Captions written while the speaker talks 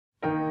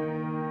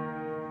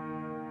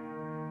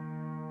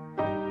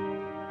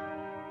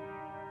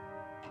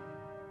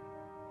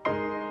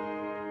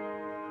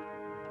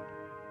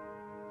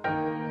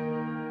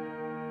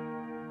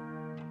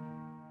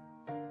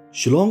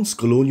Shillong's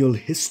colonial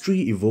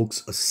history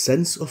evokes a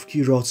sense of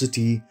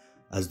curiosity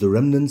as the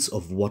remnants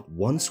of what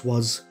once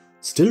was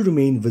still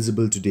remain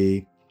visible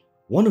today,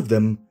 one of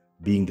them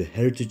being the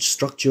heritage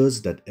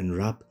structures that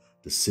enwrap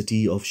the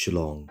city of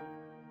Shillong.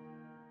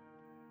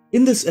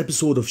 In this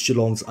episode of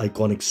Shillong's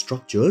iconic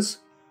structures,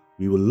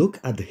 we will look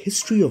at the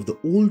history of the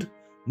old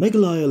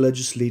Meghalaya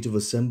Legislative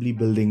Assembly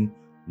building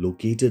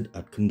located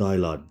at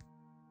Khyndai Lad.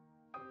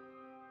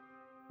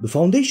 The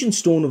foundation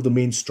stone of the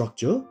main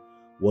structure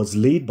was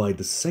laid by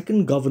the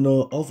second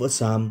governor of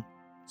Assam,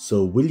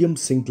 Sir William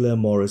Sinclair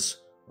Morris,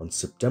 on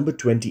September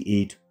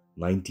 28,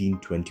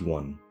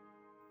 1921.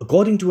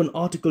 According to an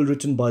article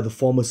written by the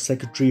former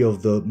secretary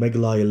of the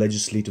Meghalaya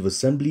Legislative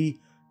Assembly,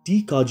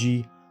 T.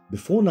 Kaji,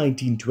 before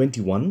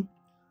 1921,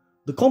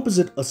 the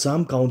composite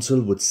Assam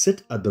Council would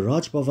sit at the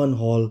Raj Bhavan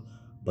Hall,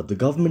 but the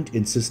government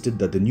insisted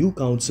that the new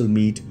council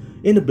meet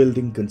in a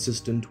building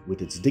consistent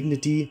with its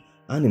dignity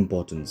and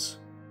importance.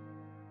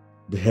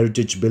 The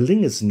heritage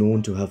building is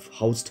known to have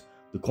housed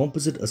the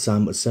composite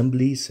Assam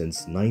Assembly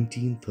since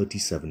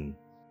 1937.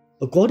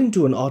 According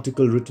to an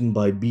article written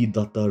by B.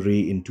 Datta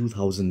Ray in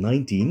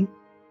 2019,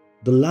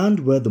 the land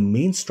where the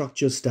main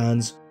structure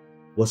stands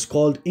was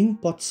called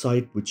Ingpot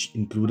site, which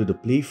included a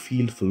play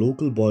field for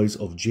local boys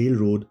of Jail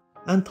Road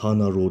and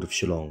Thana Road of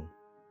Shillong.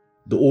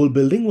 The old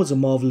building was a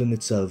marvel in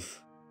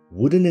itself.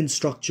 Wooden in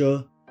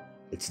structure,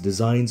 its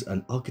designs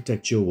and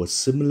architecture were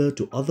similar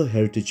to other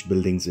heritage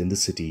buildings in the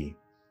city.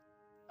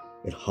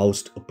 It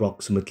housed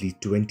approximately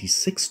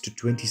 26 to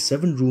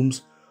 27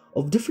 rooms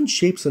of different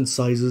shapes and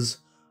sizes,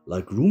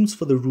 like rooms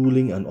for the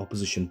ruling and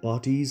opposition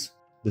parties,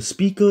 the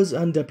Speaker's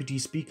and Deputy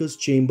Speaker's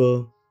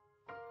chamber,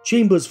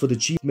 chambers for the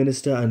Chief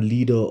Minister and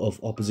Leader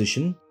of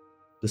Opposition,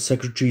 the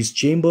Secretary's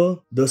chamber,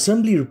 the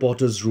Assembly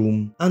Reporter's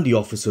room, and the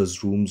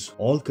officers' rooms,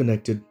 all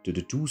connected to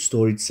the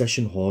two-storied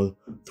session hall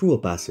through a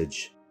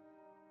passage.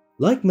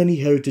 Like many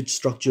heritage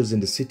structures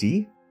in the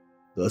city,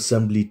 the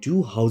Assembly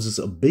too houses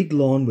a big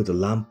lawn with a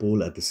lamp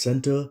pole at the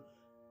center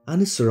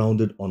and is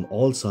surrounded on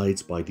all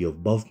sides by the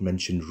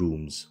above-mentioned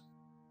rooms.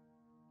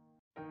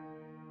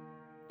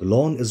 The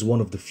lawn is one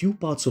of the few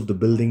parts of the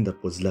building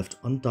that was left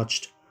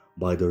untouched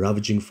by the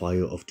ravaging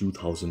fire of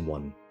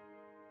 2001.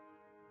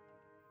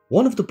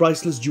 One of the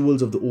priceless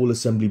jewels of the old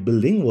Assembly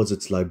building was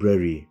its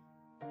library.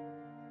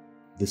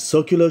 This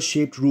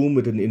circular-shaped room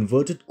with an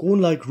inverted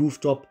cone-like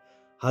rooftop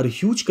had a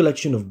huge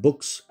collection of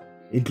books,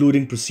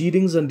 including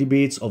proceedings and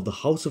debates of the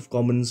House of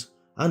Commons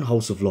and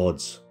House of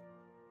Lords.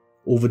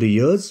 Over the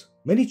years,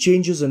 many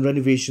changes and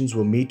renovations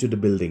were made to the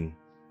building.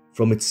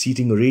 From its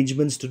seating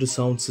arrangements to the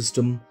sound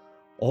system,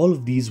 all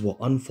of these were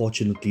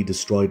unfortunately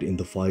destroyed in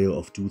the fire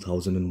of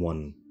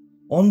 2001.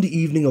 On the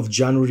evening of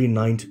January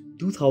 9,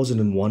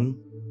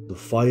 2001, the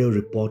fire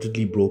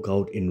reportedly broke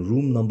out in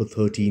room number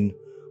 13,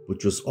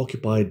 which was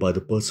occupied by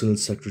the personal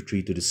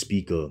secretary to the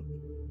Speaker.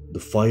 The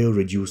fire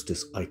reduced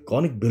this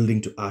iconic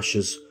building to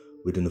ashes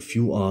within a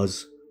few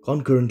hours,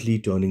 concurrently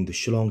turning the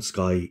Shillong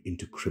sky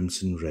into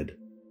crimson red.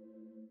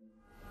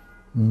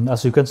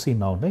 As you can see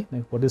now,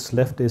 what is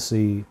left is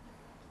the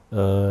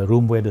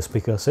room where the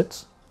Speaker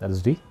sits, that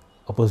is the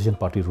opposition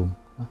party room.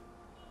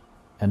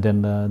 And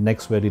then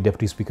next where the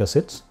Deputy Speaker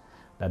sits,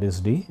 that is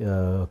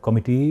the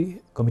committee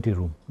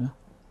room.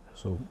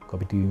 So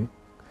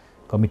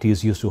committee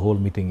is used to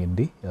hold meeting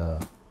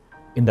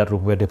in that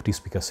room where Deputy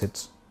Speaker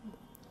sits.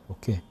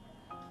 Okay.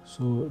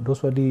 So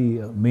those were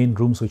the main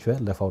rooms which were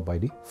left out by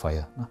the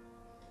fire.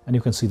 And you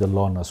can see the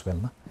lawn as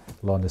well.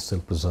 Lawn is still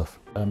preserved.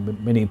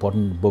 Many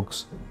important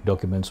books,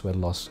 documents were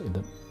lost in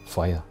the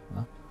fire.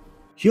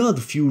 Here are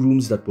the few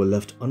rooms that were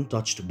left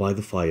untouched by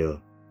the fire.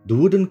 The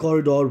wooden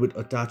corridor with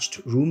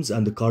attached rooms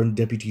and the current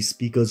Deputy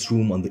Speaker's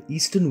room on the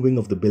eastern wing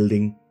of the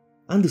building,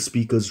 and the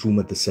Speaker's room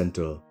at the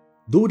center.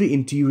 Though the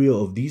interior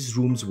of these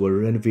rooms were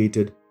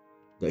renovated,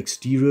 the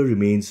exterior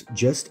remains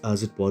just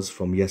as it was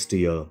from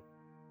yesteryear.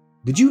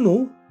 Did you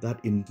know that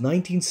in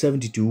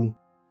 1972,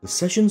 the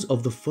sessions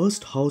of the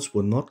first house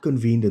were not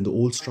convened in the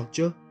old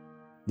structure?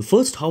 The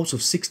first house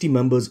of 60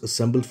 members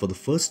assembled for the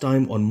first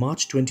time on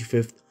March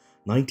 25,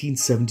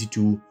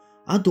 1972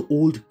 at the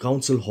old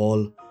Council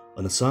Hall,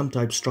 an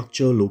Assam-type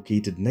structure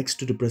located next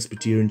to the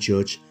Presbyterian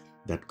Church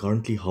that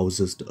currently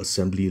houses the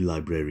Assembly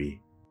Library.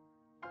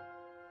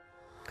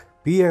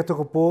 Pia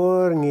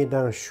tokopor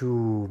ngidang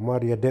shu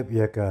Maria Deb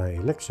yaka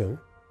election.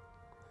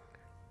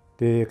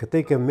 The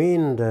ketika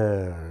main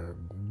the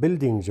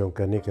building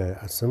jongka nika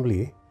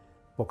assembly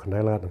pok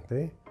Khyndai Lad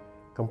nte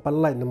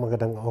kampalai nama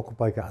kadang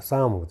occupy ka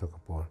Assam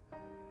tokopor.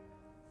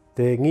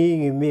 Te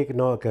ngi make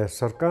no ka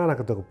sarkar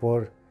ka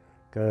tokopor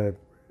ka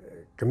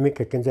make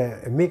ka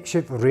kenja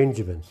makeshift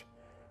arrangements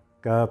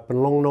ka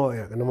penlong no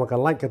nama ka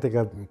like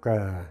ketika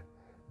ka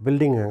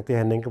building yang te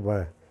haneng ka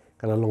ba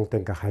kala long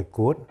teng ka high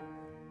court.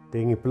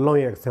 Tengi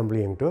pelong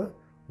assembly yang tu,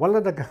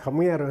 wala da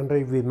kami and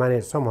we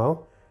managed somehow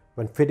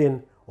when fit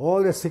in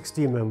all the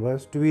 60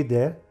 members to be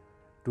there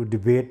to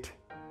debate,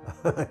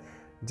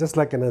 just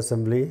like an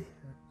assembly,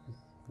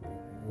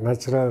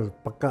 natural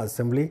pakka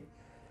assembly.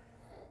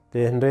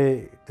 Then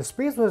the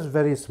space was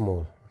very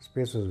small.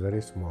 Space was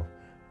very small,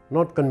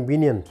 not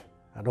convenient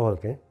at all.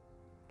 Okay,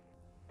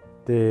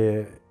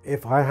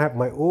 if I have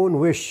my own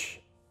wish,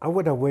 I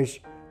would have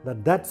wished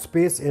that that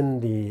space in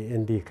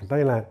the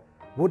Khyndai Lad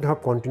would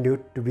have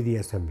continued to be the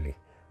assembly.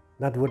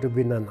 That would have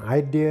been an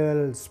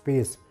ideal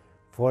space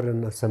for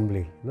an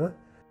assembly. No?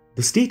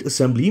 The State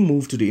Assembly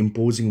moved to the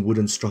imposing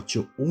wooden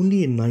structure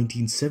only in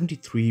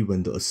 1973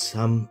 when the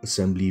Assam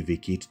Assembly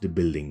vacated the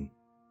building.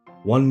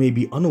 One may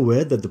be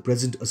unaware that the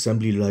present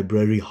Assembly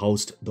Library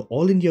housed the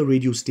All India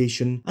radio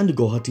station and the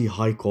Guwahati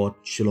High Court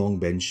Shillong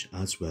bench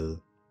as well.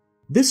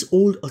 This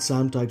old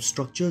Assam-type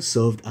structure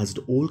served as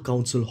the old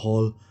council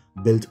hall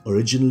built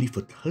originally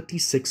for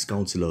 36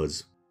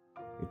 councillors.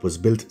 It was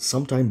built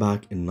sometime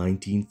back in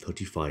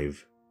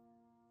 1935.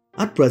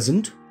 At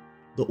present,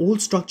 the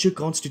old structure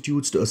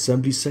constitutes the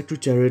Assembly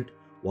Secretariat,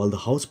 while the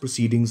House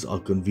proceedings are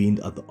convened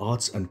at the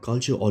Arts and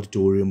Culture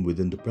Auditorium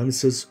within the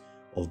premises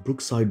of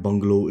Brookside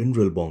Bungalow in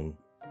Rilbong.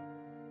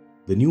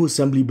 The new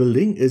Assembly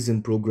building is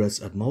in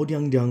progress at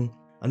Maudyangdyang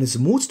and is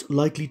most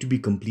likely to be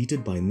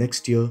completed by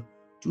next year,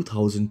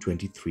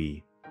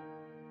 2023.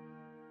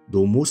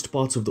 Though most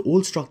parts of the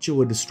old structure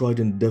were destroyed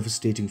in a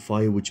devastating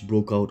fire which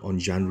broke out on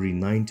January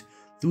 9,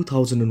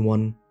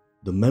 2001,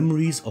 the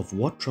memories of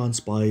what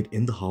transpired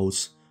in the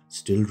house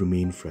still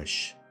remain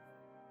fresh.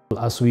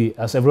 As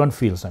everyone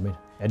feels, I mean,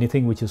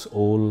 anything which is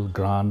old,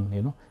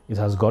 grand, it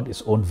has got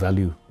its own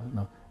value.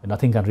 And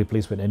nothing can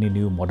replace with any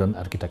new modern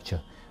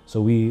architecture.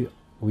 So we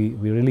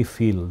really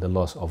feel the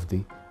loss of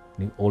the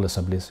old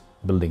Assembly's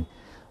building.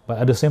 But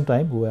at the same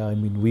time,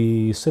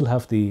 we still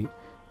have the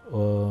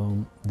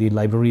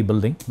library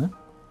building,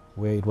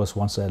 where it was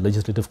once a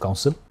legislative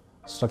council,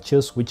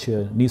 structures which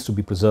needs to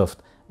be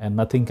preserved, and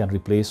nothing can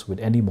replace with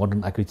any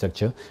modern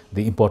architecture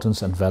the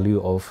importance and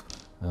value of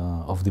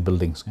the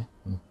buildings.